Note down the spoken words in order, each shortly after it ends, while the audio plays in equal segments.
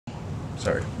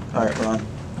Sorry. Alright, we're on.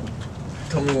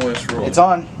 Tell me when it's rolling. It's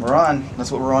on. We're on.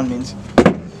 That's what we're on means.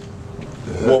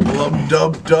 Wubblum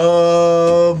dub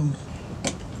dub.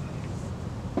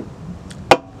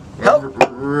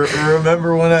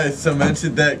 Remember when I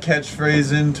cemented that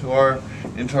catchphrase into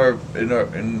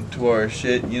our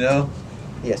shit, you know?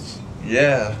 Yes.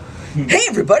 Yeah. Hey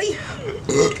everybody!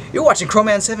 You're watching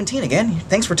Crowman 17 again.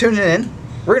 Thanks for tuning in.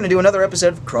 We're gonna do another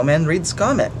episode of Crowman Reads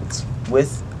Comics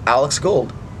with Alex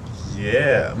Gold.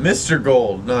 Yeah, Mr.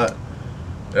 Gold, not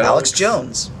Alex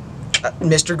Jones.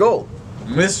 Mr. Gold.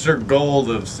 Mr.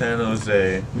 Gold of San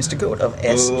Jose. Mr. Gold of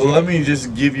SJ. Let me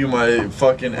just give you my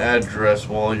fucking address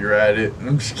while you're at it.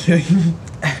 I'm just kidding.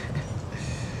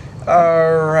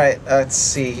 Alright, let's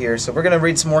see here. So we're going to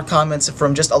read some more comments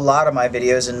from just a lot of my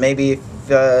videos, and maybe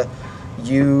if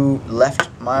you left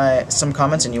some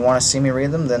comments and you want to see me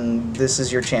read them, then this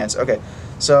is your chance. Okay,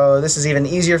 so this is even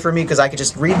easier for me because I could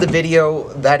just read the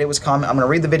video that it was I'm going to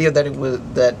read the video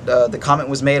that the comment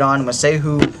was made on. I'm going to say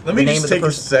who Let me just take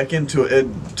a second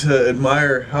to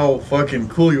admire how fucking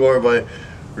cool you are by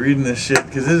reading this shit,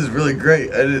 because this is really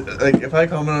great. Like, if I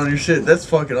comment on your shit, that's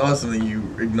fucking awesome that you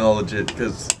acknowledge it,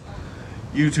 because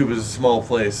YouTube is a small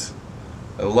place.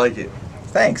 I like it.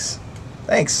 Thanks.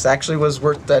 Thanks. Actually was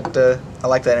worth that. I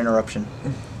like that interruption.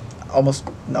 Almost,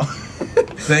 no.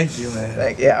 Thank you,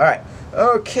 man. Yeah, alright.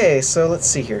 Okay, so let's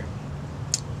see here.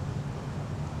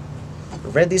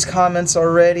 Read these comments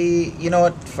already. You know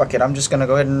what? Fuck it. I'm just going to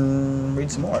go ahead and read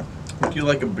some more. Would you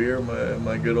like a beer,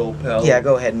 my good old pal? Yeah,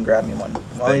 go ahead and grab me one.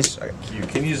 Thank you.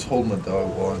 Can you just hold my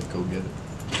dog while I go get it?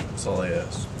 That's all I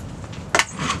ask.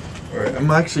 Alright,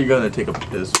 I'm actually going to take a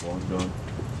piss while I'm going.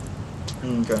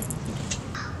 Okay.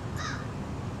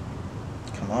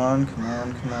 Come on, come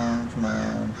on, come on, come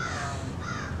on.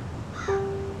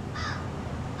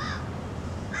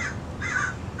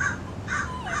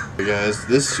 Hey guys,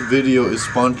 this video is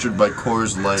sponsored by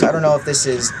Coors Light. So I don't know if this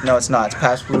is... No, it's not. It's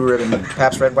Pabst Blue Ribbon.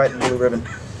 Pabst Red, White, and Blue Ribbon.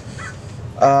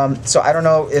 So I don't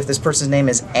know if this person's name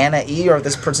is Anna E. or if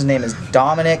this person's name is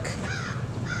Dominic.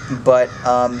 But,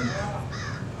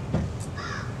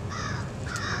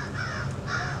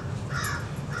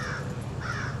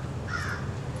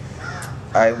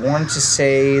 I wanted to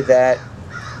say that...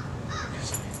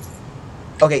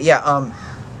 Okay, yeah,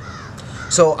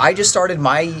 so I just started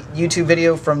my YouTube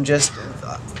video from just...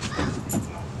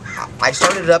 I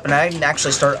started it up and I didn't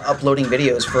actually start uploading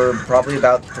videos for probably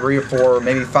about 3 or 4,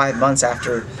 maybe 5 months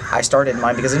after I started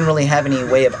mine, because I didn't really have any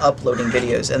way of uploading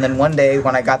videos. And then one day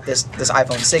when I got this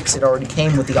iPhone 6, it already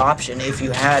came with the option, if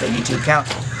you had a YouTube account,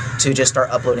 to just start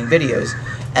uploading videos.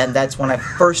 And that's when I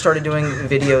first started doing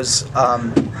videos,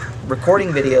 recording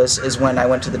videos, is when I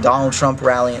went to the Donald Trump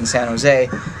rally in San Jose,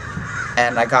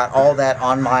 and I got all that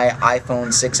on my iPhone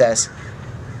 6s.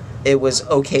 It was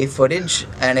okay footage,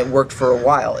 and it worked for a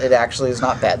while. It actually is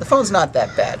not bad. The phone's not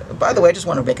that bad. By the way, I just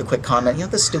want to make a quick comment. You know,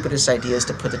 the stupidest idea is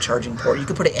to put the charging port. You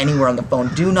can put it anywhere on the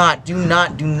phone. Do not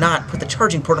put the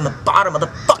charging port on the bottom of the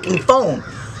fucking phone.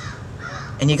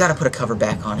 And you gotta put a cover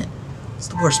back on it. It's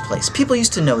the worst place. People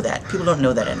used to know that. People don't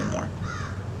know that anymore.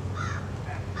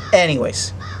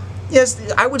 Anyways. Yes,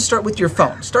 I would start with your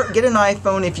phone. Get an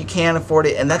iPhone if you can afford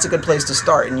it, and that's a good place to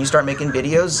start. And you start making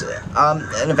videos,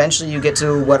 and eventually you get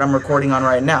to what I'm recording on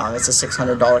right now. It's a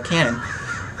 $600 Canon.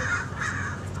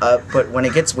 But when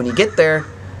you get there,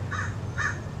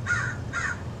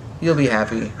 you'll be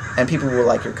happy, and people will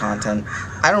like your content.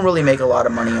 I don't really make a lot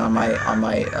of money on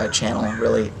my channel,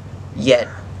 really, yet.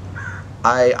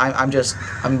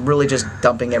 I'm really just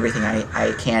dumping everything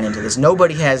I can into this.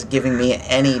 Nobody has given me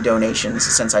any donations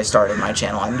since I started my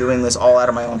channel. I'm doing this all out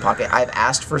of my own pocket. I've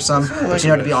asked for some, but you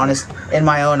know, to be honest, in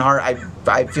my own heart,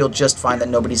 I feel just fine that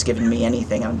nobody's given me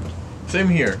anything. Same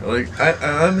here. Like,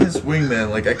 I'm his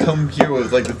wingman. Like, I come here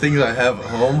with, like, the things I have at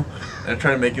home, and I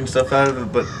try making stuff out of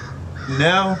it, but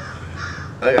now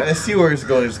I see where it's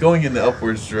going. It's going in the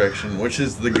upwards direction, which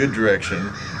is the good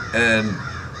direction, and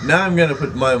now I'm gonna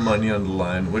put my money on the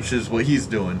line, which is what he's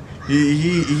doing.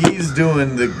 He's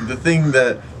doing the thing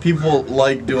that people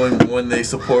like doing when they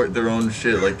support their own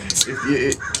shit. Like,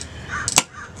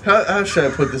 how should I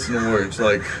put this in words?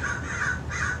 Like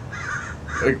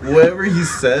whatever he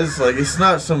says, like, it's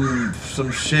not some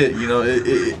shit, you know.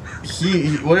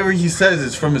 Whatever he says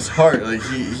is from his heart. Like,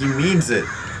 he means it,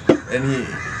 and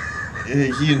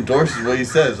he endorses what he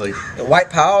says, like white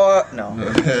power. No,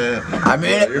 I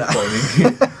mean it. You're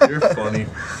funny. You're funny.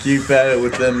 Keep at it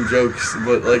with them jokes,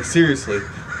 but like, seriously,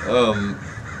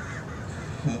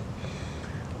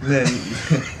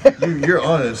 man, you're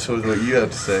honest with what you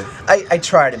have to say. I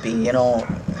try to be. You know,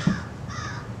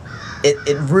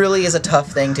 it really is a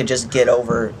tough thing to just get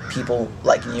over people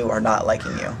liking you or not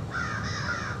liking you.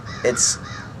 it's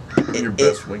Your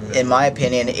best wingman. in my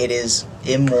opinion, it is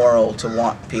immoral to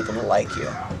want people to like you,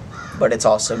 but it's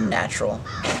also natural.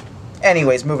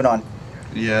 Anyways, moving on.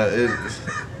 Yeah,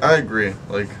 I agree.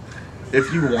 Like,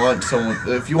 if you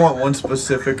want one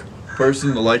specific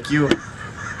person to like you,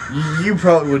 you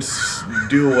probably would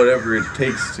do whatever it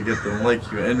takes to get them to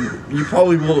like you, and you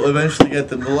probably will eventually get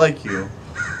them to like you.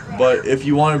 But if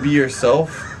you want to be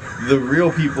yourself, the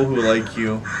real people who like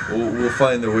you will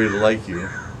find their way to like you.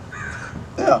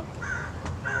 Yeah.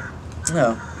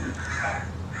 Yeah.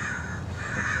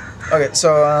 Okay,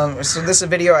 so this is a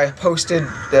video I posted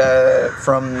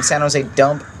from San Jose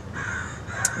Dump,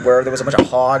 where there was a bunch of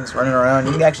hogs running around.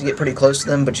 You can actually get pretty close to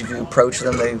them, but if you approach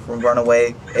them, they run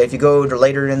away. If you go to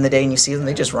later in the day and you see them,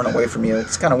 they just run away from you.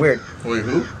 It's kind of weird. Wait,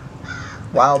 who?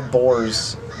 Wild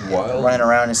boars Wild? running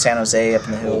around in San Jose up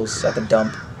in the hills at the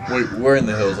dump. Wait, where in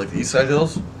the hills? Like the east side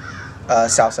hills?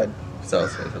 South side. South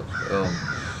side hills.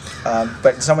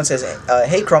 But someone says,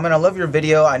 "Hey Croman, I love your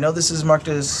video. I know this is marked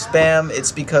as spam.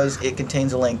 It's because it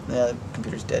contains a link." The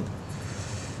computer's dead.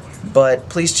 But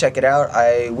please check it out.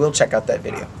 I will check out that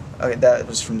video. Okay, that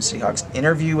was from Seahawks.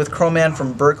 Interview with Croman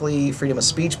from Berkeley, Freedom of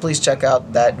Speech. Please check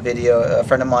out that video. A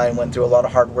friend of mine went through a lot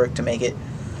of hard work to make it.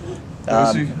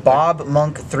 Bob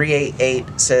Monk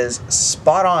 388 says,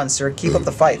 "Spot on, sir. Keep up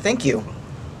the fight." Thank you.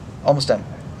 Almost done.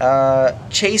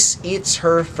 Chase eats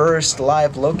her first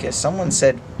live locust. Someone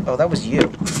said, "Oh, that was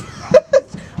you."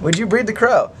 Would you breed the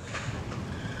crow?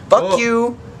 Fuck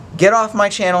you. Get off my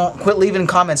channel. Quit leaving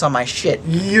comments on my shit.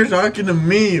 You're talking to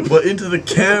me, but into the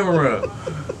camera.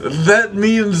 That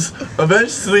means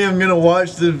eventually I'm gonna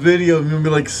watch this video and I'm gonna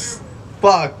be like,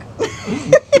 fuck.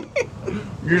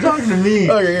 You're talking to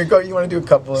me. Okay, go. You want to do a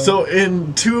couple? So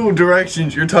in two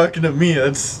directions, you're talking to me.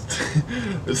 That's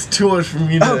too much for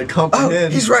me to comprehend. Oh,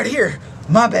 he's right here.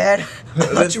 My bad. I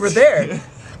thought you were there.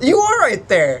 You are right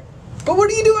there. But what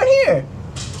are you doing here?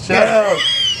 Shut up.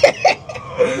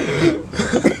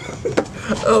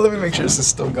 Oh, let me make sure this is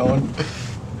still going.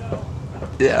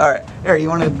 Yeah, alright. Here, you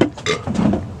want to...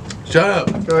 Shut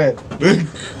up. Go ahead.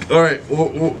 Alright,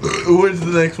 what's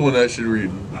the next one I should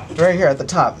read? Right here at the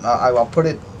top. I'll put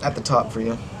it at the top for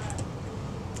you.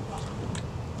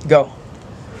 Go.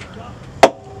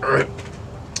 Alright.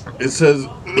 It says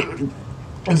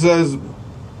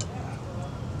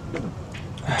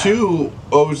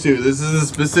 2:02. This is a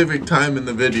specific time in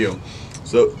the video.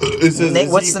 So it says. Nate,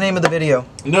 what's the name of the video?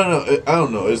 No, I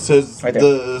don't know. It says right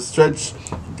the stretch,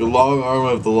 the long arm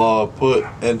of the law put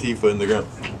Antifa in the ground.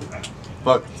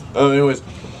 Fuck. Oh, anyways,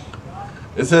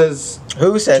 it says.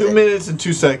 Who said 2 minutes and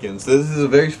 2 seconds. This is a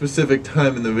very specific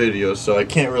time in the video, so I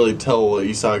can't really tell what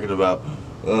he's talking about.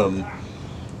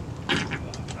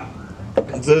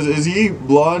 It says, "Is he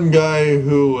blonde guy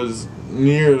who was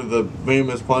near the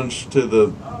famous punch to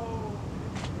the..."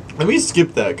 Let me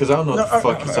skip that, because I don't know what the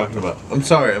fuck he's talking about. I'm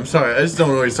sorry. I just don't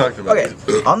know what he's talking about. Okay,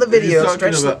 on the video,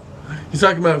 he's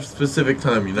talking about a specific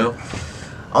time, you know?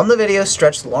 On the video,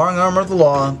 stretch the long arm of the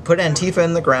law, put Antifa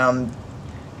in the ground.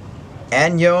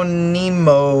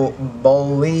 Anonimo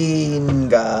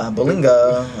Bolinga, I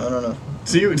don't know.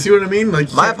 See what I mean?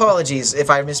 Like, my apologies if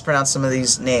I mispronounce some of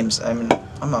these names. I'm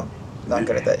not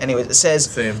good at that. Anyways, it says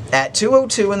Same. At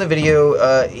 2:02 in the video,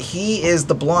 he is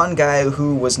the blonde guy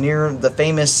who was near the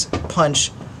famous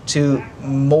punch to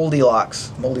Moldy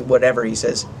Locks, Moldy whatever he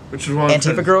says. Which is one.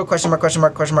 Antifa girl? Question mark?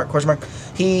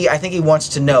 I think he wants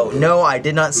to know. No, I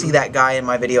did not see that guy in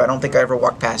my video. I don't think I ever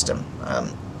walked past him.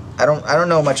 I don't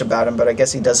know much about him, but I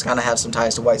guess he does kind of have some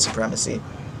ties to white supremacy.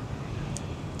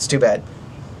 It's too bad.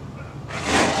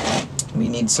 We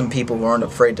need some people who aren't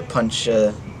afraid to punch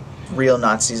real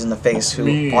Nazis in the face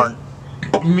who don't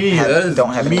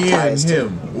have any ties and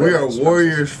him. We are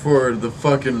warriors for the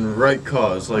fucking right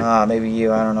cause. Like maybe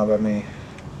you. I don't know about me.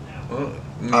 Well,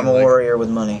 I'm a warrior with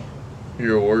money.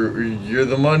 You're a warrior. You're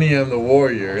the money. I'm the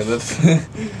warrior. And that's.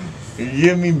 You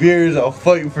give me beers, I'll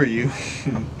fight for you.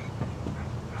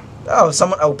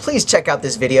 Oh, please check out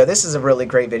this video. This is a really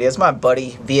great video. It's my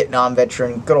buddy, Vietnam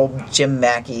veteran, good old Jim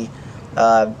Mackey.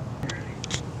 Oh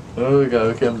my god,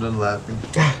 okay, I'm done laughing.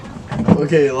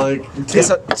 Okay, like...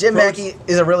 Jim Mackey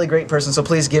is a really great person, so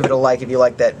please give it a like if you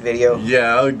like that video.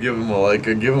 Yeah, I would give him a like.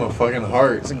 I'd give him a fucking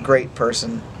heart. He's a great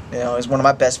person. You know, he's one of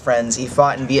my best friends. He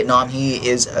fought in Vietnam. He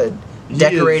is a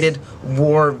decorated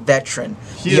war veteran.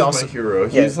 He is also, my hero.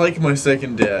 Yeah. He's like my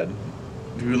second dad,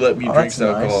 who let me drink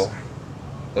alcohol. Nice.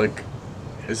 Like,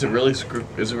 is it really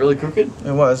crooked?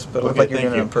 It was, but it looked like you were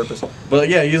doing it on purpose. But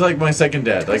yeah, he's like my second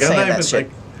dad. Like I'm not even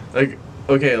like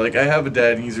okay, like I have a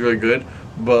dad and he's really good,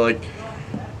 but like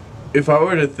if I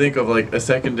were to think of like a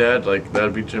second dad, like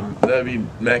that'd be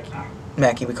Mackey.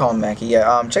 Mackey, we call him Mackey.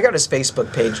 Yeah. Check out his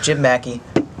Facebook page, Jim Mackey.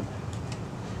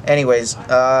 Anyways,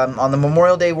 on the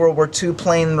Memorial Day World War II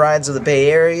plane rides of the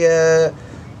Bay Area,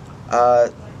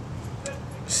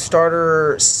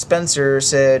 Starter Spencer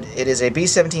said it is a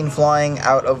B-17 flying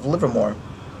out of Livermore.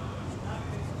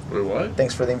 Wait, what?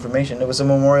 Thanks for the information. It was a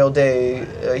Memorial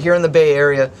Day here in the Bay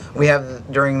Area. We have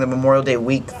during the Memorial Day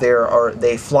week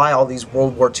they fly all these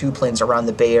World War II planes around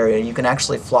the Bay Area. You can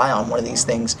actually fly on one of these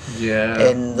things. Yeah.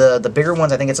 And the bigger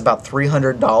ones, I think it's about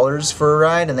 $300 for a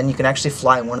ride, and then you can actually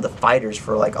fly in one of the fighters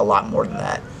for like a lot more than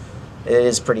that. It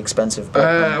is pretty expensive. But,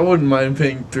 I wouldn't mind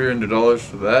paying $300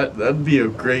 for that. That'd be a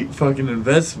great fucking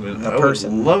investment. A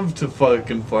person. I would love to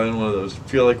fucking fly in one of those.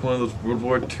 Feel like one of those World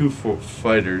War II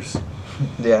fighters.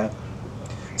 Yeah.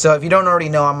 So if you don't already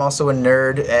know, I'm also a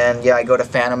nerd, and yeah, I go to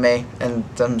Fanime, and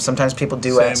sometimes people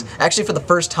do Same. ask. Actually, for the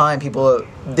first time,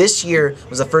 this year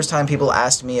was the first time people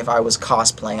asked me if I was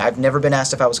cosplaying. I've never been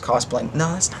asked if I was cosplaying.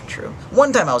 No, that's not true.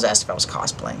 One time I was asked if I was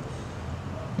cosplaying.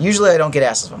 Usually I don't get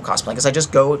asked if I'm cosplaying, because I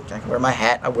just go, I wear my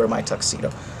hat, I wear my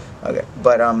tuxedo. Okay,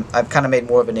 but I've kind of made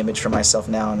more of an image for myself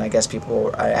now, and I guess people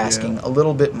are asking a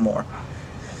little bit more.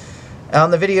 On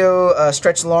the video,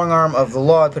 Stretch the Long Arm of the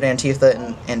Law, I put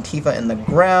Antifa in the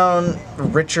ground.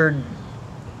 Richard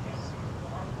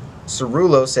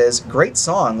Cerulo says, great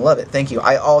song, love it, thank you.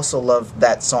 I also love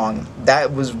that song.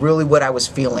 That was really what I was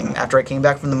feeling. After I came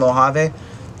back from the Mojave,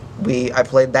 I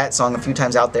played that song a few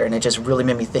times out there, and it just really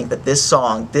made me think that this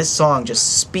song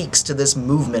just speaks to this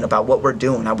movement about what we're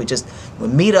doing, how we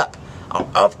meet up.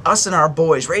 Us and our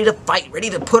boys, ready to fight, ready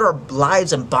to put our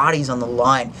lives and bodies on the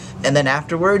line. And then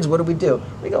afterwards, what do?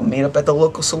 We go meet up at the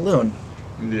local saloon.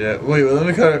 Yeah. Wait. Let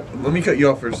me cut you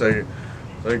off for a second.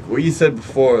 Like what you said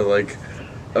before, like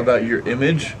about your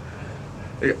image.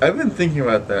 Like, I've been thinking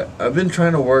about that. I've been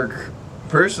trying to work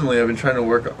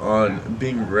on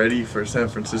being ready for San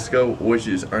Francisco, which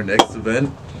is our next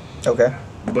event. Okay.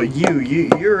 But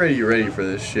you're already ready for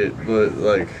this shit. But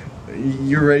like,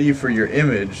 you're ready for your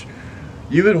image.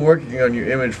 You've been working on your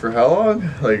image for how long?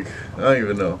 Like, I don't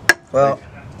even know. Well,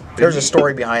 there's a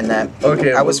story behind that.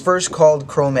 Okay. I was first called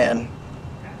Crowman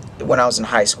when I was in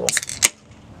high school.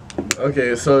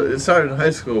 Okay, so it started in high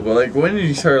school, but like, when did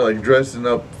you start like dressing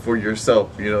up for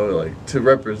yourself? You know, like to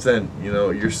represent, you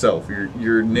know, yourself,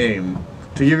 your name,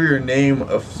 to give your name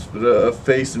a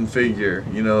face and figure.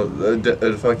 You know,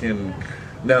 a fucking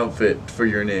outfit for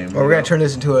your name. Well, we're gonna turn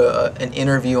this into an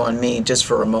interview on me just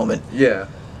for a moment. Yeah.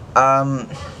 Because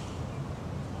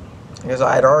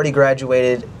I had already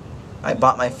graduated. I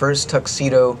bought my first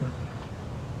tuxedo,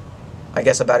 I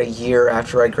guess about a year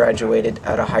after I graduated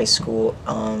out of high school.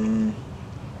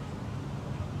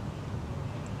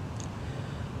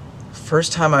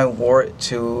 First time I wore it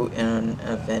to an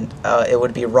event, it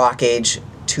would be Rock Age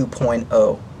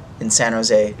 2.0 in San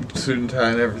Jose. Suit and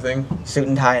tie and everything? Suit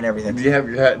and tie and everything. Do you have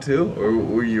your hat too? Or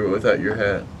were you without your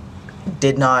hat?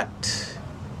 Did not.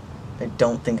 I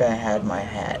don't think I had my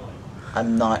hat.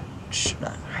 I'm not.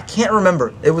 I can't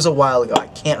remember. It was a while ago. I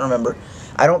can't remember.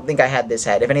 I don't think I had this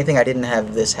hat. If anything, I didn't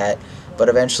have this hat. But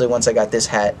eventually, once I got this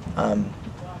hat,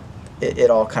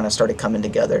 it all kind of started coming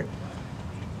together.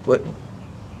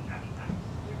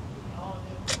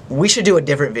 We should do a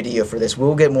different video for this.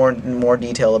 We'll get more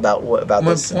detail about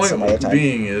this some other time. My point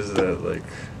being is that like,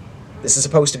 this is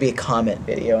supposed to be a comment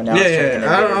video. Now yeah.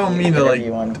 I don't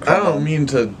mean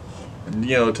to,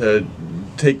 you know, to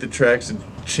take the tracks and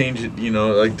change it, you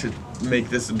know, like to make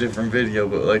this a different video,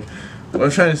 but like what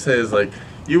I'm trying to say is like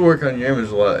you work on your image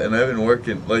a lot, and I've been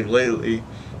working like lately.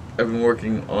 I've been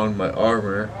working on my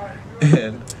armor,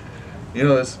 and you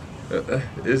know it's a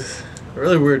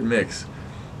really weird mix.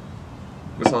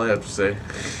 That's all I have to say.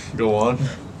 Go on.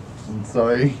 I'm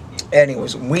sorry.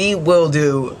 Anyways, we will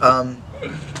do an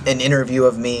interview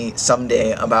of me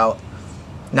someday about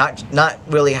not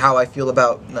really how I feel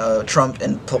about Trump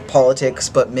and politics,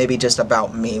 but maybe just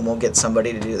about me. We'll get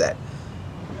somebody to do that.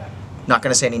 Not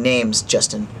gonna say any names,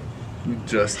 Justin.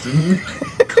 Justin,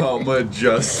 comma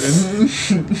Justin.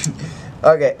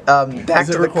 Okay, back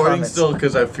to the recording comments. still?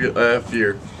 Because I have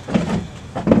fear.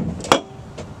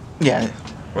 Yeah.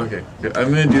 Okay, I'm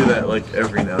gonna do that like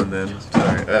every now and then.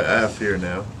 Sorry, I have fear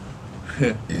now.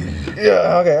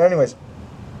 Yeah. Okay. Anyways.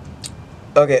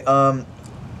 Okay.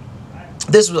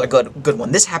 This was a good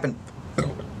one. This happened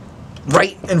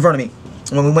right in front of me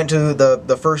when we went to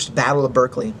the first Battle of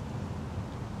Berkeley.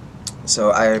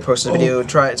 So I posted a video.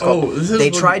 It's called "They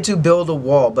Tried to Build a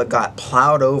Wall but Got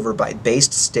Plowed Over by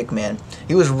Based Stickman."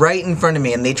 He was right in front of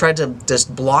me, and they tried to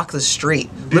just block the street,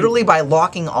 literally by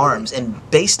locking arms. And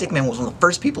Based Stickman was one of the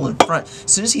first people in front.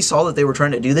 As soon as he saw that they were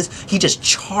trying to do this, he just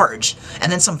charged. And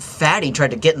then some fatty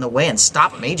tried to get in the way and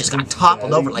stop him. And he just got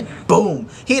toppled over, like boom.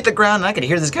 He hit the ground, and I could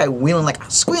hear this guy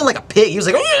squealing like a pig. He was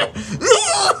like,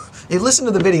 you listen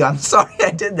to the video. I'm sorry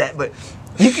I did that, but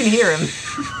you can hear him.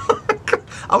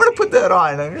 I'm gonna put that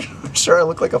on. I'm sure I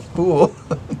look like a fool.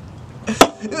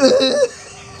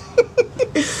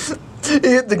 He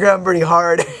hit the ground pretty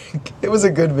hard. It was a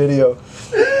good video.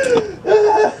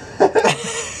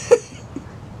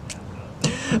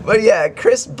 But yeah,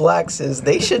 Chris Black says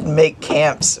they should make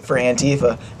camps for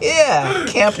Antifa. Yeah,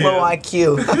 Camp Low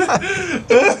IQ.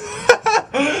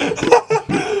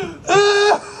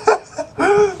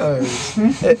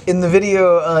 In the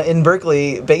video in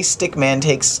Berkeley, Base Stickman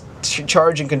takes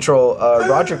charge and control.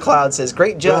 Roger Cloud says,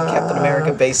 "Great job, Captain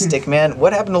America, Base Stickman.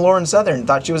 What happened to Lauren Southern?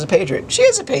 Thought she was a patriot. She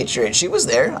is a patriot. She was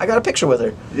there. I got a picture with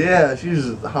her." Yeah,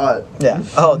 she's hot. Yeah.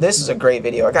 Oh, this is a great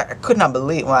video. I could not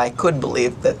believe. Well, I could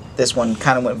believe that this one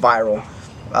kind of went viral.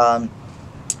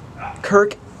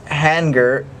 Kirk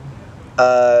Hanger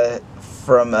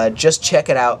from Just Check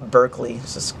It Out, Berkeley.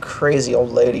 This crazy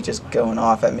old lady just going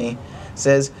off at me.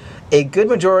 Says, "A good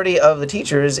majority of the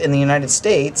teachers in the United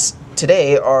States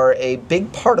today are a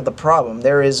big part of the problem.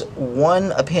 There is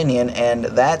one opinion, and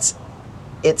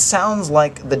it sounds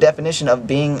like the definition of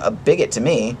being a bigot to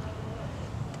me.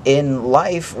 In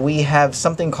life, we have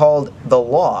something called the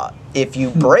law. If you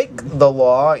break the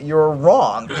law, you're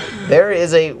wrong. There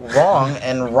is a wrong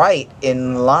and right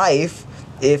in life.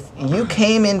 If you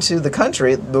came into the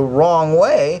country the wrong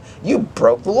way, you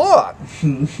broke the law.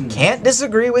 Can't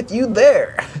disagree with you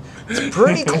there. It's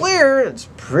pretty clear. It's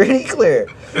pretty clear.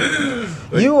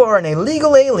 You are an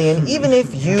illegal alien, even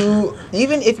if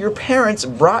your parents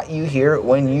brought you here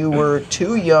when you were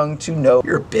too young to know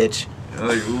you're a bitch."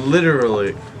 Like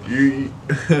literally,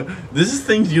 this is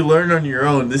things you learn on your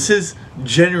own. This is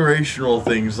generational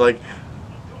things.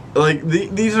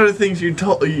 These are the things you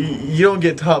don't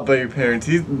get taught by your parents.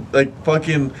 Like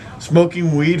fucking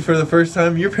smoking weed for the first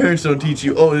time. Your parents don't teach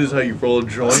you. Oh, this is how you roll a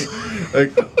joint.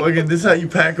 Like fucking, this is how you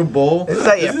pack a bowl. This is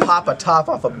how you pop a top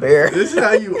off a beer. This is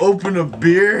how you open a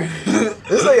beer.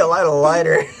 This is how you light a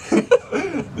lighter.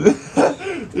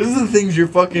 This is the things you're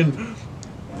fucking.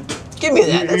 Give me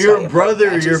that. That's Your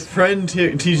brother, your friend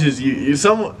teaches you.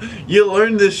 You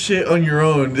learn this shit on your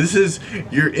own. This is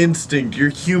your instinct,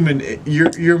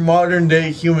 your modern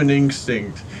day human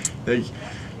instinct. Like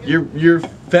your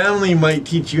family might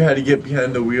teach you how to get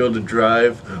behind the wheel to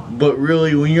drive, but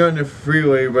really when you're on the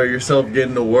freeway by yourself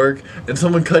getting to work and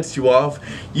someone cuts you off,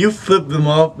 you flip them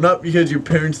off, not because your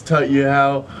parents taught you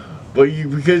how, but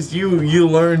because you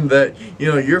learned that,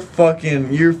 you're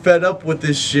fed up with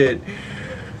this shit.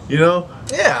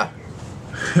 Yeah.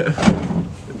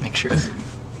 Make sure.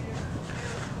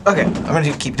 Okay, I'm going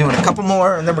to keep doing a couple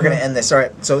more, and then we're going to end this. All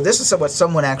right, so this is what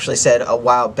someone actually said a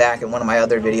while back in one of my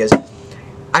other videos.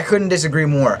 I couldn't disagree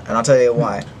more, and I'll tell you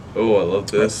why. Oh, I love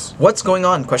this. What's going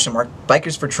on? ?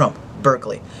 Bikers for Trump,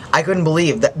 Berkeley. I couldn't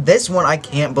believe that. This one, I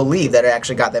can't believe that it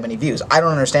actually got that many views. I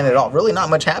don't understand it at all. Really not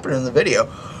much happened in the video.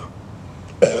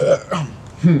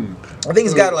 I think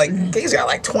he's got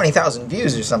like 20,000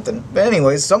 views or something. But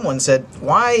anyways, someone said,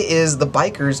 why is the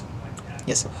bikers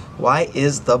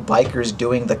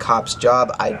doing the cops'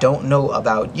 job? I don't know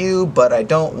about you, but I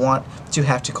don't want to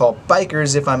have to call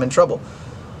bikers if I'm in trouble.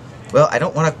 Well, I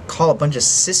don't want to call a bunch of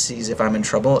sissies if I'm in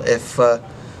trouble. If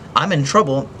I'm in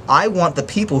trouble, I want the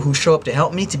people who show up to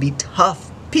help me to be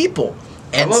tough people.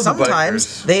 And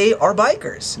sometimes they are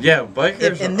bikers. Yeah,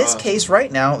 bikers. In this case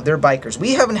right now, they're bikers.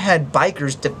 We haven't had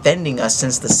bikers defending us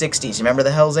since the 60s. You remember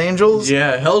the Hells Angels?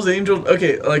 Yeah, Hells Angels.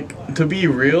 Okay, like, to be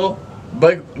real,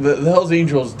 the Hells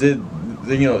Angels did,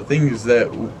 things that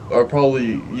are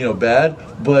probably, bad,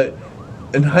 but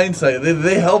in hindsight,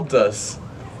 they helped us.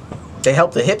 They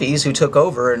helped the hippies who took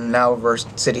over, and now our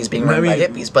city's being run by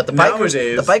hippies. But the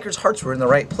bikers' hearts were in the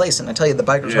right place, and I tell you, the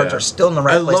bikers' hearts are still in the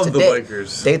right place today. I love the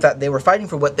bikers. They thought they were fighting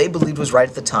for what they believed was right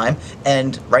at the time,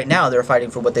 and right now they're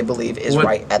fighting for what they believe is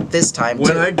right at this time too.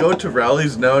 When I go to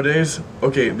rallies nowadays,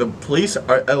 okay, the police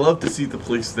I love to see the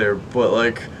police there, but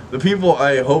like The people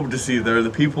I hope to see there are the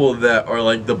people that are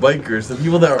like the bikers, the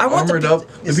people that are armored up,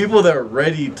 the people that are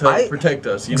ready to protect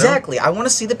us. You know? Exactly. I want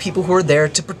to see the people who are there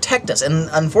to protect us, and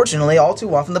unfortunately, all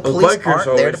too often the police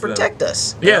aren't there to protect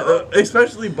us. Yeah,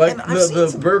 especially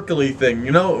the Berkeley thing.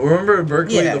 You know, remember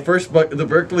Berkeley? Yeah. The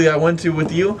Berkeley I went to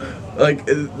with you. Like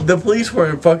the police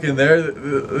weren't fucking there.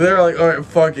 They're like, all right,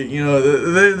 fuck it. You know,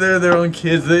 they're their own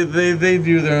kids. They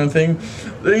do their own thing.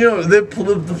 You know, the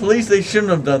police, they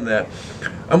shouldn't have done that.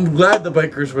 I'm glad the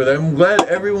bikers were there. I'm glad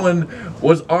everyone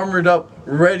was armored up,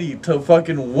 ready to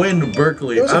fucking win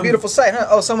Berkeley. It was a beautiful sight, huh?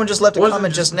 Oh, someone just left a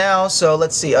comment just now. So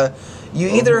let's see. You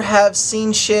either have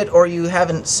seen shit or you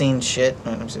haven't seen shit.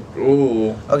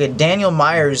 Ooh. Okay, Daniel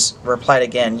Myers replied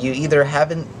again. You either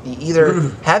haven't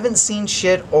seen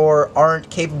shit or aren't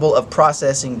capable of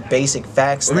processing basic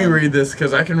facts. Let me read this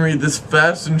because I can read this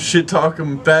fast and shit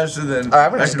talking faster than. All right,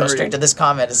 I'm gonna just go straight to this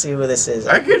comment to see who this is.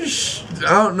 I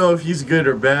don't know if he's good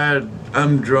or bad.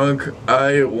 I'm drunk.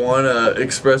 I wanna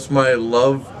express my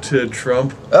love to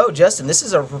Trump. Oh, Justin, this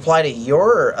is a reply to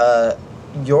your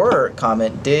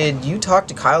comment. Did you talk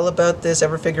to Kyle about this?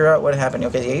 Ever figure out what happened?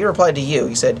 Okay, yeah, he replied to you.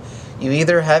 He said, you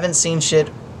either haven't seen shit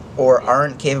or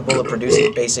aren't capable of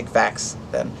producing basic facts.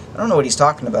 Then I don't know what he's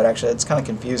talking about, actually. It's kind of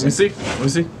confusing. Let me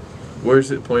see.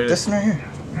 Where's it pointed? This one right here.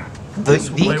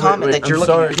 The comment that you're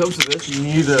looking at. When it comes to this, you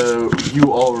need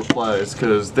you all replies,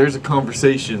 because there's a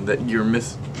conversation that you're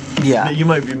missing. Yeah. That you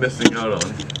might be missing out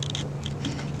on.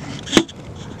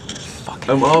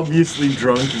 I'm obviously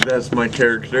drunk. That's my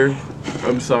character.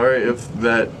 I'm sorry if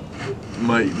that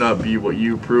might not be what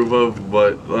you approve of,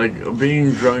 but like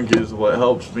being drunk is what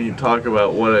helps me talk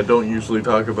about what I don't usually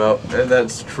talk about, and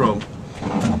that's Trump.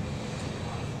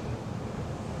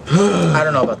 I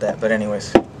don't know about that, but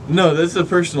anyways. No, that's a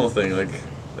personal thing. Like,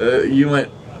 you might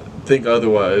think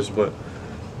otherwise, but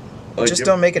like, just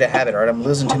don't make it a habit, alright? I'm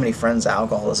losing too many friends to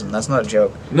alcoholism. That's not a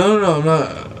joke. No, I'm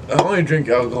not. I only drink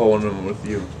alcohol when I'm with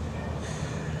you.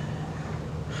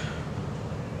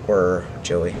 Or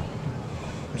Joey.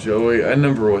 I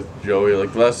never with Joey.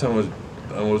 Like the last time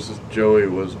I was with Joey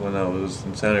was when I was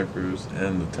in Santa Cruz,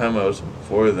 and the time I was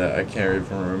before that I can't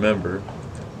even remember.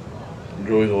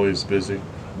 Joey's always busy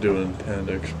doing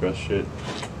Panda Express shit.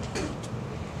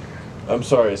 I'm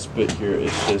sorry I spit here.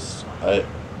 It's just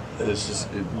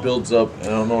it builds up and I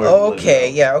don't know where.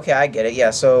 Okay, I get it.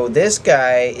 Yeah, so this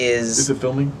guy is. Is it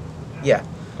filming? Yeah.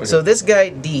 Okay. So this guy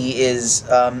D is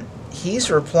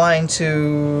he's replying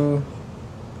to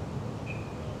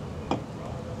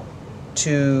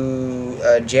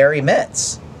Jerry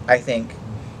Metz, I think.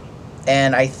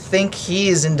 And I think he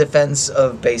is in defense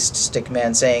of Based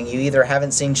Stickman, saying you either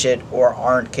haven't seen shit or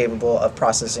aren't capable of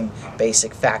processing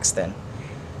basic facts then.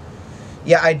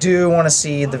 Yeah, I do want to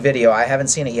see the video. I haven't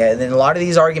seen it yet. And then a lot of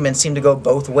these arguments seem to go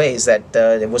both ways, that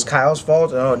it was Kyle's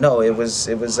fault. Oh, no, it was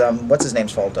what's his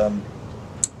name's fault? God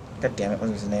damn it, what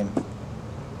was his name?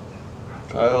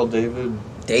 Kyle, David.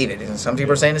 And some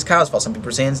people are saying it's Kyle's fault. Some people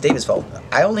are saying it's David's fault.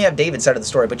 I only have David's side of the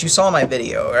story, but you saw my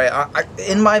video, right?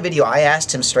 In my video, I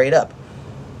asked him straight up,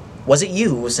 was it you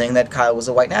who was saying that Kyle was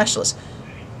a white nationalist?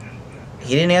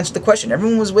 He didn't answer the question.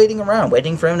 Everyone was waiting around,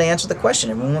 waiting for him to answer the question.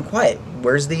 Everyone went quiet.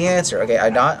 Where's the answer? Okay,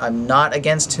 I'm not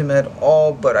against him at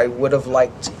all, but I would have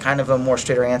liked kind of a more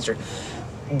straighter answer.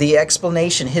 His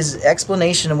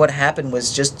explanation of what happened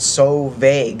was just so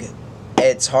vague.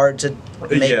 It's hard to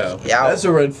make out. That's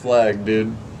a red flag,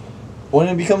 dude. When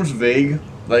it becomes vague,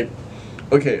 like,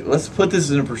 okay, let's put this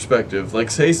in perspective. Like,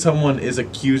 say someone is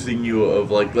accusing you of,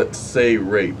 like, let's say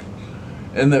rape.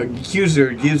 And the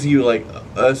accuser gives you, like,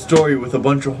 a story with a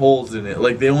bunch of holes in it.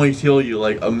 Like, they only tell you,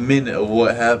 like, a minute of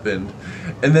what happened.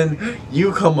 And then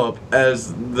you come up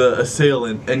as the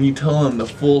assailant and you tell them the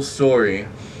full story.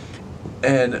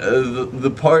 And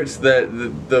the parts that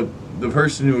the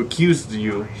person who accused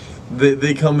you,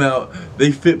 they come out,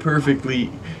 they fit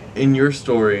perfectly in your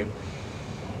story.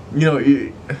 You know,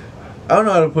 I don't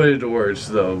know how to put it into words,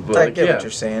 though. But I get what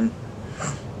you're saying.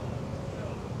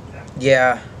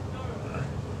 Yeah.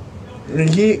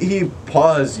 He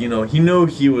paused, you know, he knew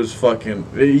he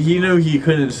knew he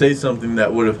couldn't say something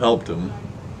that would have helped him.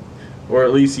 Or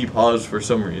at least he paused for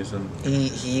some reason.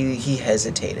 He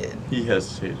hesitated. He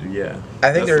hesitated, yeah.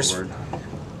 I think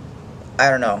I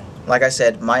don't know. Like I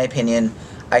said, my opinion,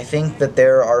 I think that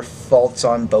there are faults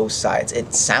on both sides.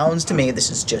 It sounds to me, this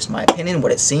is just my opinion,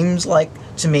 what it seems like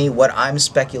to me, what I'm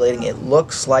speculating, it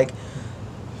looks like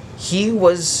he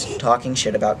was talking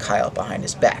shit about Kyle behind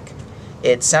his back.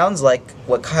 It sounds like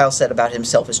what Kyle said about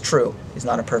himself is true. He's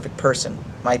not a perfect person.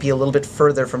 Might be a little bit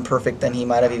further from perfect than he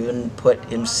might have even put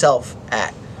himself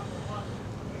at.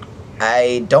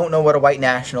 I don't know what a white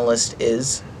nationalist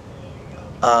is.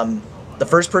 The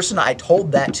first person I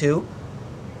told that to,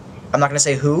 I'm not going to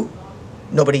say who,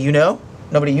 nobody you know,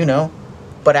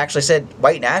 but actually said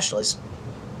white nationalist.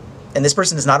 And this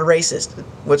person is not a racist.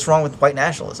 What's wrong with white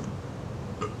nationalism?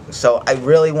 So I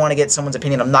really want to get someone's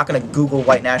opinion. I'm not going to Google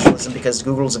white nationalism because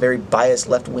Google is a very biased,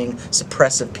 left-wing,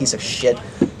 suppressive piece of shit.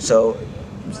 So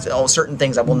certain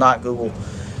things I will not Google.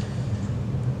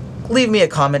 Leave me a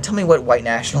comment. Tell me what white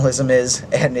nationalism is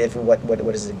and if what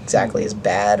is exactly is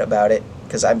bad about it.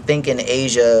 Because I'm thinking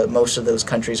Asia, most of those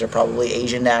countries are probably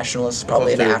Asian nationalists.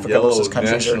 Probably in Africa, most of those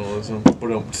countries nationalism.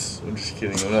 But I'm just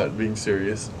kidding. I'm not being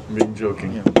serious. I'm being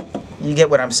joking. Yeah. You get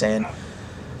what I'm saying.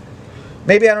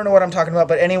 Maybe I don't know what I'm talking about,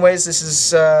 but anyways, this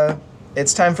is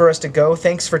it's time for us to go.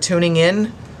 Thanks for tuning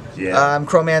in. Yeah. I'm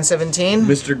Crowman17.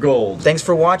 Mr. Gold. Thanks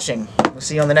for watching. We'll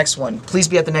see you on the next one. Please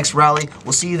be at the next rally.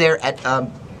 We'll see you there at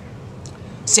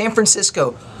San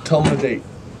Francisco. Tell them the date.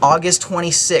 August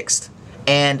 26th.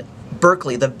 And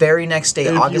Berkeley, the very next day,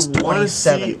 August 27th. If you want to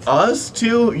see us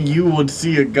two, you would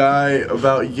see a guy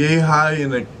about yay high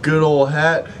in a good old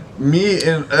hat. Me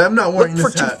and I'm not wearing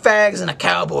Look this for hat. two fags in a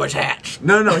cowboy's hat.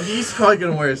 No, he's probably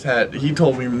gonna wear his hat. He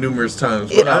told me numerous times.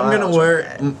 But You know, I'm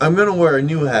gonna wear a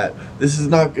new hat. This is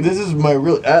my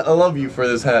real. I love you for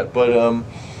this hat, but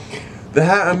the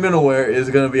hat I'm gonna wear is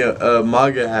gonna be a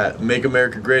MAGA hat, Make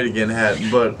America Great Again hat,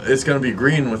 but it's gonna be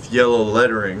green with yellow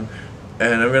lettering,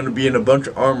 and I'm gonna be in a bunch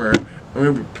of armor.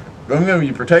 I'm gonna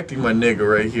be protecting my nigga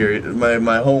right here,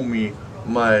 my homie,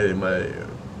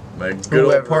 my good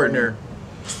old partner.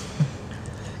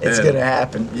 It's gonna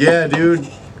happen. Yeah, dude.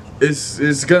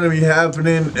 It's gonna be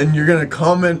happening, and you're gonna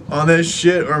comment on that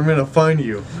shit, or I'm gonna find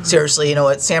you. Seriously, you know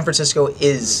what? San Francisco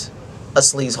is a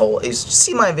sleaze hole.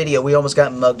 See my video. We almost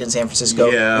got mugged in San Francisco.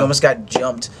 Yeah. We almost got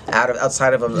jumped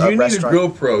outside of a restaurant. You need a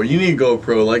GoPro. You need a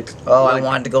GoPro. I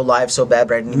wanted to go live so bad,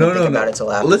 but I didn't even think about it till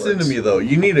afterwards. Listen to me though.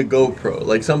 You need a GoPro,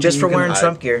 like something just for you can wearing hide.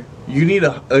 Trump gear. You need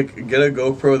get a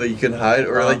GoPro that you can hide,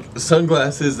 or like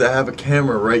sunglasses that have a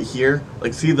camera right here.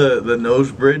 Like see the nose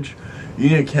bridge. You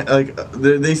need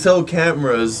they sell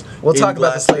cameras. We'll talk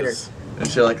about this later.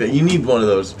 And shit like that. You need one of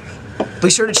those.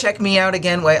 Be sure to check me out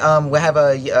again. We have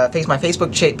my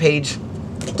Facebook page.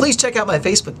 Please check out my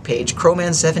Facebook page,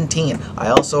 Crowman17. I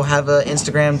also have an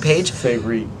Instagram page. Say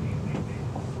re.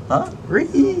 Huh?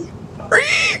 Re.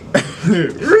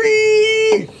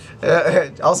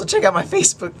 Also check out my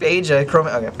Facebook page, I have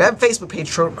a Facebook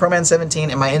page, Crowman17,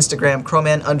 and my Instagram,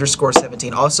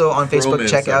 Crowman_17. Also on Facebook,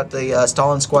 check out the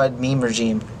Stalin Squad meme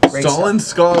regime. Great Stalin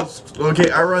stuff. Squad.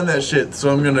 Okay, I run that shit, so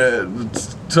I'm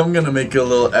gonna make a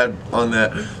little ad on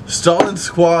that. Stalin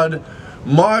Squad,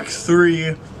 Mach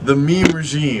 3, the meme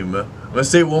regime. I'm gonna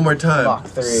say it one more time. Mach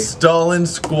 3. Stalin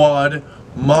Squad,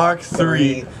 Mach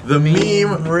 3, the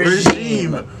meme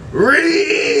regime.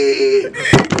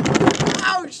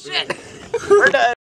 Oh shit! We're done.